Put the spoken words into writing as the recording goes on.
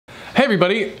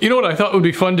everybody, you know what I thought would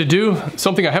be fun to do?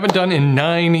 Something I haven't done in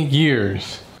 9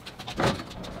 years.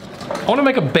 I want to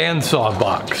make a bandsaw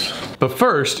box. But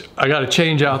first, I got to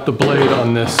change out the blade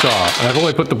on this saw. And I've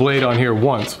only put the blade on here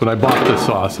once when I bought this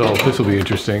saw, so this will be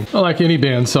interesting. Well, like any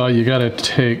bandsaw, you got to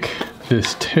take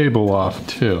this table off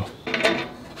too.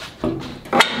 So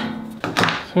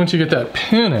once you get that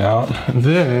pin out,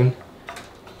 then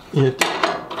you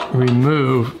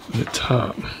remove the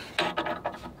top.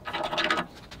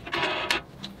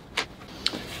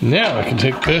 Now I can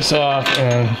take this off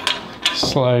and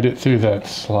slide it through that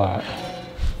slot.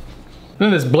 Then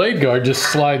this blade guard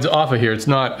just slides off of here. It's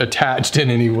not attached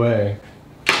in any way.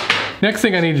 Next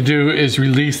thing I need to do is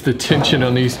release the tension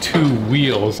on these two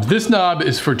wheels. This knob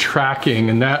is for tracking,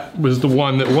 and that was the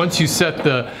one that once you set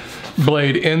the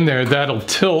blade in there, that'll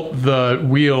tilt the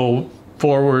wheel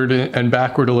forward and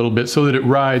backward a little bit so that it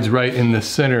rides right in the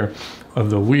center of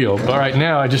the wheel. But right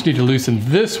now I just need to loosen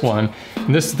this one,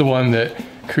 and this is the one that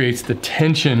creates the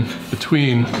tension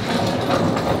between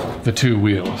the two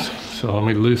wheels. So let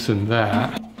me loosen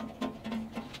that.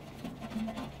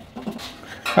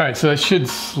 All right, so that should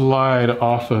slide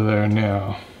off of there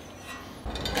now.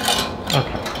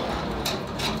 Okay.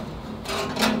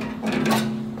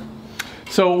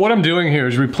 So what I'm doing here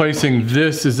is replacing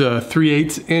this is a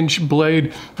 3/8 inch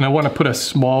blade, and I want to put a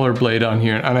smaller blade on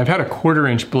here. And I've had a 1/4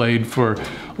 inch blade for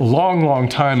a long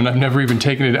time, and I've never even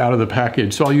taken it out of the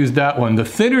package. So I'll use that one. The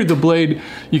thinner the blade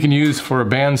you can use for a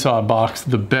bandsaw box,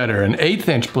 the better. An 1/8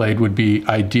 inch blade would be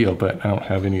ideal, but I don't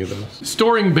have any of those.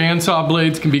 Storing bandsaw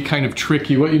blades can be kind of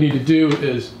tricky. What you need to do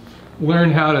is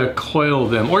learn how to coil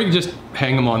them, or you can just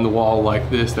hang them on the wall like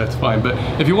this, that's fine. But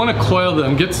if you want to coil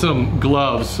them, get some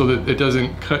gloves so that it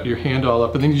doesn't cut your hand all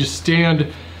up, and then you just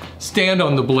stand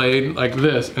on the blade like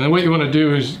this. And then what you want to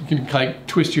do is you can like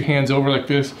twist your hands over like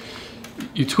this.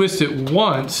 You twist it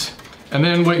once, and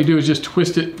then what you do is just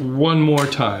twist it one more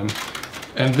time.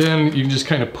 And then you can just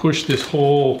kind of push this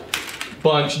whole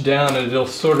bunch down, and it'll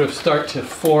sort of start to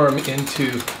form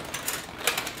into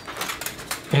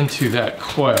that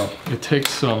coil. It takes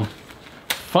some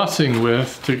fussing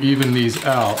with to even these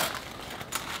out.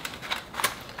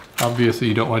 Obviously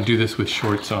you don't want to do this with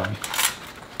shorts on.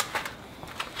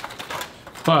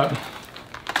 But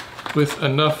with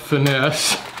enough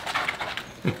finesse,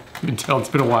 you can tell it's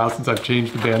been a while since I've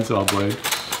changed the bandsaw blade.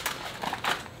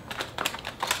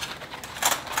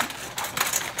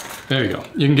 There you go.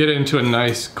 You can get it into a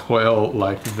nice coil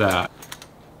like that.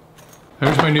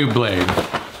 There's my new blade.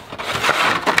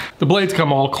 The blades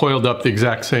come all coiled up the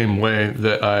exact same way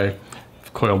that I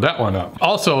coiled that one up.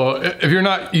 Also, if you're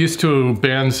not used to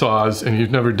bandsaws and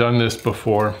you've never done this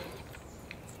before,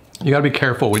 you gotta be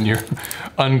careful when you're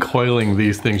uncoiling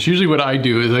these things. Usually what I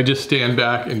do is I just stand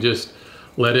back and just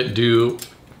let it do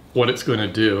what it's gonna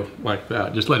do, like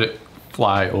that. Just let it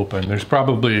fly open. There's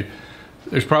probably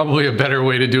a better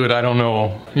way to do it, I don't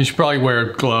know. You should probably wear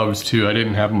gloves too. I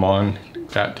didn't have them on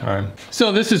that time.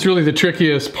 So this is really the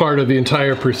trickiest part of the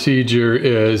entire procedure,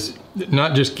 is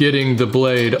not just getting the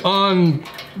blade on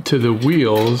to the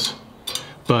wheels,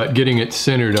 but getting it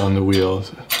centered on the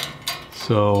wheels.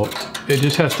 So it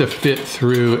just has to fit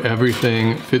through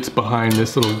everything. It fits behind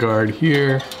this little guard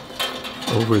here,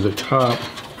 over the top.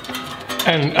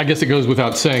 And I guess it goes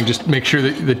without saying, just make sure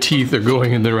that the teeth are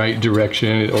going in the right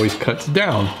direction. It always cuts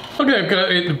down. Okay, I've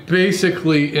got it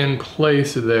basically in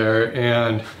place there,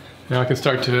 and now I can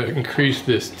start to increase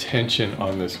this tension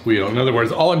on this wheel. In other words,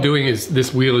 all I'm doing is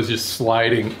this wheel is just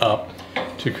sliding up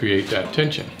to create that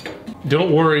tension.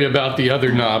 Don't worry about the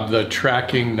other knob, the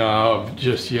tracking knob,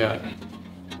 just yet.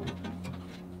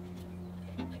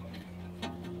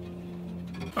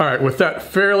 All right, with that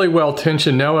fairly well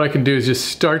tensioned, now what I can do is just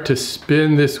start to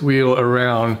spin this wheel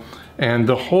around. And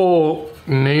the whole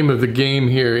name of the game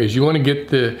here is you want to get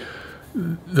the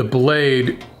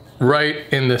blade right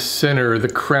in the center, the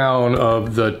crown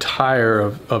of the tire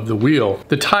of the wheel.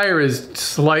 The tire is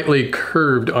slightly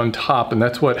curved on top, and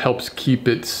that's what helps keep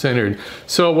it centered.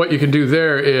 So what you can do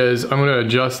there is, I'm gonna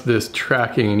adjust this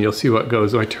tracking, and you'll see what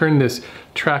goes. So I turn this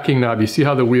tracking knob, you see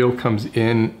how the wheel comes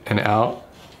in and out?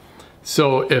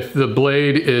 So if the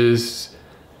blade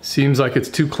seems like it's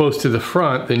too close to the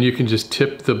front, then you can just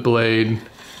tip the blade,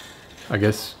 I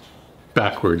guess,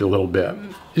 backward a little bit.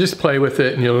 You just play with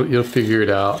it and you'll figure it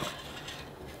out.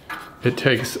 It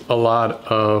takes a lot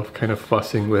of kind of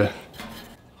fussing with.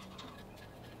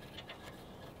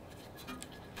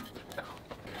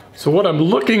 So what I'm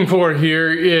looking for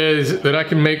here is that I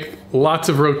can make lots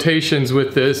of rotations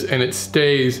with this and it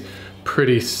stays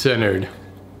pretty centered.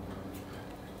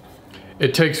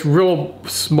 It takes real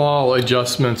small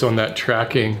adjustments on that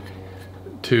tracking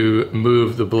to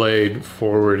move the blade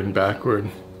forward and backward.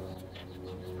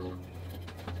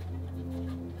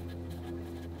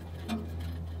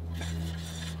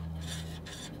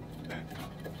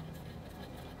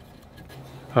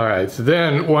 All right, so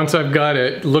then once I've got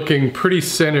it looking pretty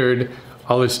centered,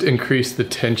 I'll just increase the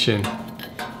tension.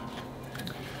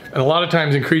 And a lot of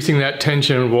times increasing that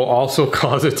tension will also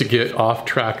cause it to get off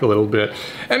track a little bit.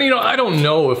 And you know, I don't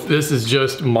know if this is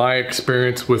just my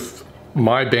experience with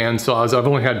my bandsaws. I've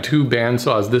only had 2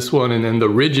 bandsaws, this one and then the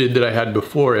rigid that I had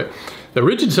before it. The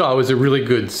rigid saw was a really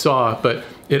good saw, but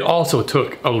it also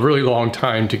took a really long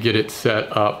time to get it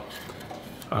set up.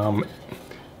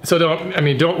 So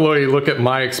don't really look at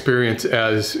my experience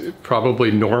as probably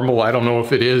normal. I don't know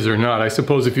if it is or not. I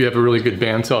suppose if you have a really good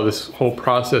bandsaw, this whole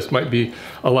process might be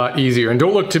a lot easier. And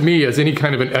don't look to me as any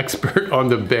kind of an expert on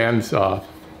the bandsaw.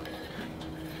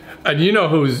 And you know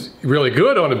who's really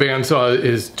good on a bandsaw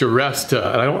is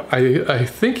DiResta. I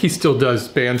think he still does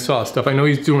bandsaw stuff. I know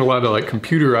he's doing a lot of like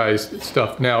computerized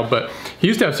stuff now, but he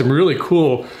used to have some really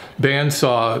cool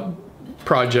bandsaw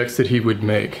projects that he would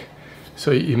make. So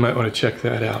you might want to check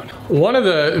that out. One of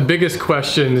the biggest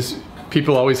questions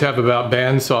people always have about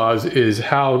bandsaws is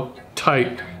how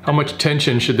tight, how much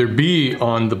tension should there be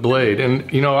on the blade?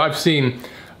 And you know, I've seen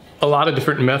a lot of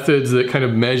different methods that kind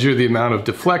of measure the amount of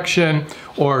deflection,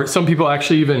 or some people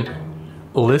actually even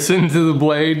listen to the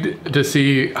blade to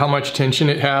see how much tension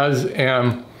it has.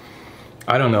 And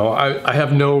I don't know, I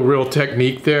have no real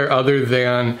technique there other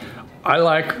than I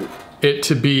like it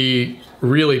to be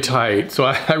really tight, so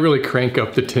I really crank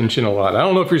up the tension a lot. I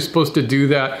don't know if you're supposed to do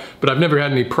that, but I've never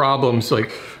had any problems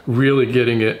like really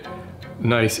getting it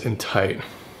nice and tight.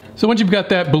 So once you've got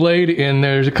that blade in,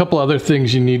 there's a couple other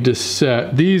things you need to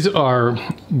set. These are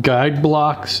guide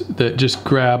blocks that just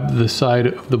grab the side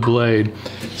of the blade.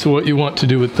 So what you want to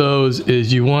do with those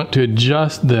is you want to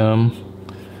adjust them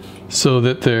so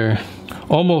that they're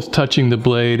almost touching the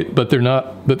blade, but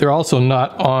they're also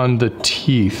not on the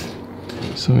teeth.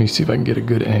 So let me see if I can get a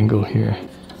good angle here.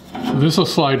 So this will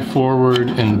slide forward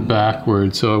and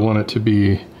backward, so I want it to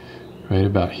be right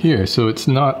about here. So it's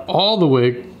not all the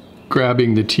way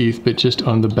grabbing the teeth, but just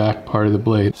on the back part of the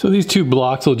blade. So these 2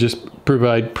 blocks will just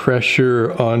provide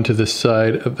pressure onto the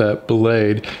side of that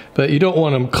blade, but you don't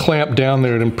want them clamped down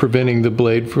there and preventing the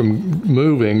blade from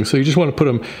moving. So you just want to put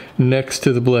them next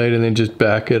to the blade and then just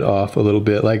back it off a little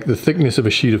bit, like the thickness of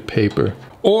a sheet of paper.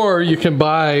 Or you can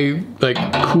buy like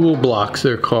cool blocks,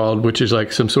 they're called, which is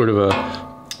like some sort of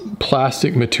a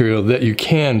plastic material that you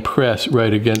can press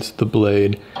right against the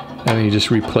blade, and then you just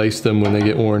replace them when they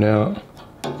get worn out.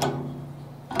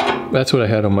 That's what I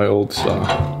had on my old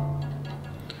saw.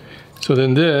 So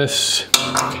then this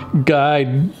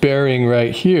guide bearing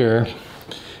right here,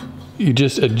 you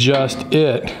just adjust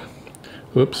it,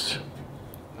 whoops,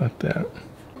 not that,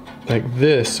 like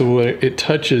this, so when it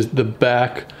touches the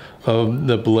back of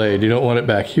the blade. You don't want it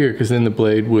back here because then the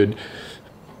blade would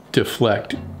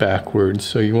deflect backwards.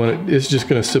 So you want it, it's just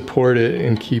going to support it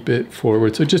and keep it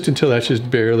forward. So just until that's just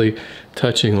barely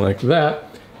touching like that,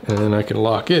 and then I can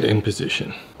lock it in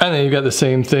position. And then you've got the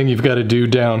same thing you've got to do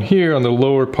down here on the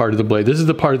lower part of the blade. This is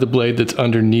the part of the blade that's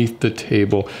underneath the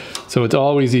table. So it's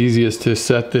always easiest to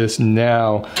set this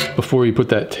now before you put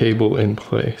that table in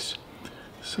place.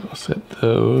 So I'll set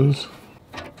those.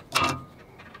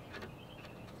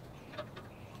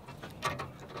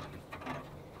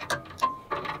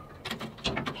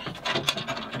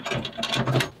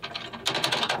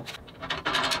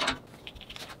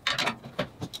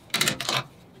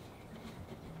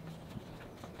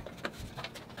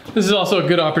 This is also a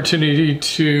good opportunity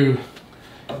to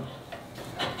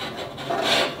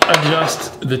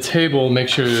adjust the table, make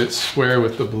sure that it's square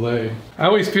with the blade. I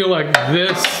always feel like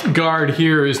this guard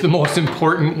here is the most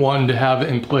important one to have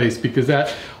in place because that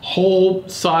whole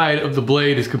side of the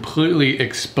blade is completely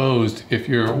exposed if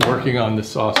you're working on the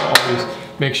saw. So always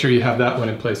make sure you have that one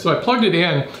in place. So I plugged it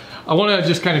in. I want to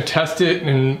just kind of test it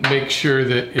and make sure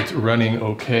that it's running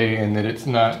okay and that it's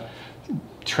not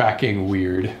tracking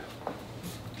weird.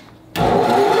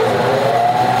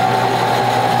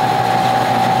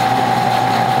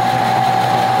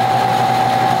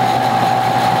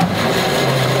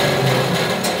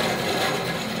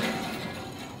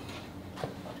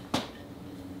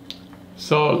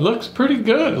 So it looks pretty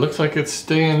good. It looks like it's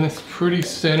staying this pretty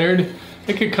centered.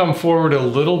 It could come forward a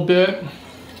little bit.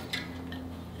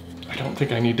 I don't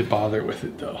think I need to bother with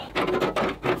it though.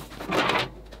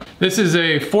 This is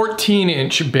a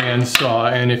 14-inch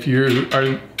bandsaw, and if you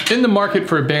are in the market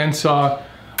for a bandsaw,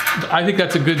 I think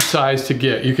that's a good size to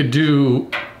get. You could do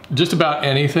just about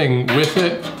anything with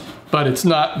it. but it's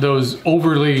not those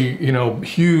overly, you know,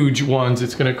 huge ones.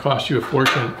 It's gonna cost you a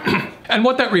fortune. And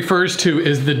what that refers to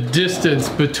is the distance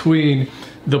between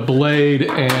the blade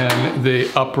and the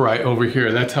upright over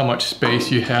here. That's how much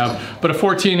space you have. But a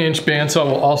 14-inch bandsaw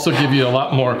will also give you a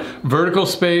lot more vertical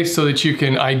space so that you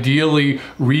can ideally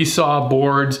resaw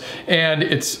boards. And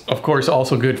it's, of course,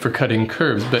 also good for cutting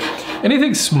curves. But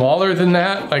anything smaller than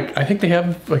that, like I think they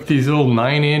have like these little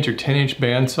 9-inch or 10-inch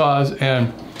bandsaws,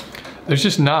 and there's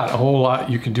just not a whole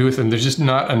lot you can do with them. There's just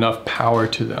not enough power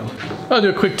to them. I'll do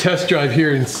a quick test drive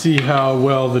here and see how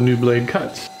well the new blade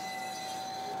cuts.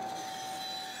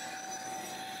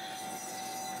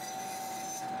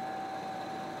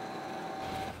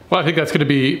 Well, I think that's gonna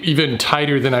be even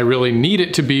tighter than I really need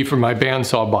it to be for my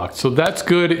bandsaw box. So that's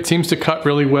good. It seems to cut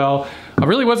really well. I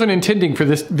really wasn't intending for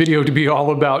this video to be all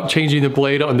about changing the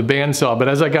blade on the bandsaw, but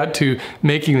as I got to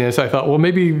making this, I thought, well,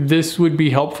 maybe this would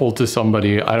be helpful to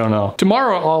somebody. I don't know.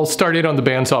 Tomorrow, I'll start it on the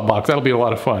bandsaw box. That'll be a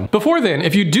lot of fun. Before then,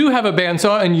 if you do have a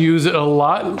bandsaw and use it a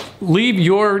lot, leave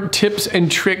your tips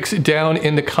and tricks down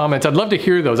in the comments. I'd love to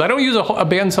hear those. I don't use a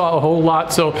bandsaw a whole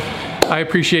lot, so I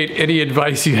appreciate any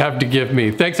advice you have to give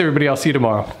me. Thanks, everybody. I'll see you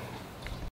tomorrow.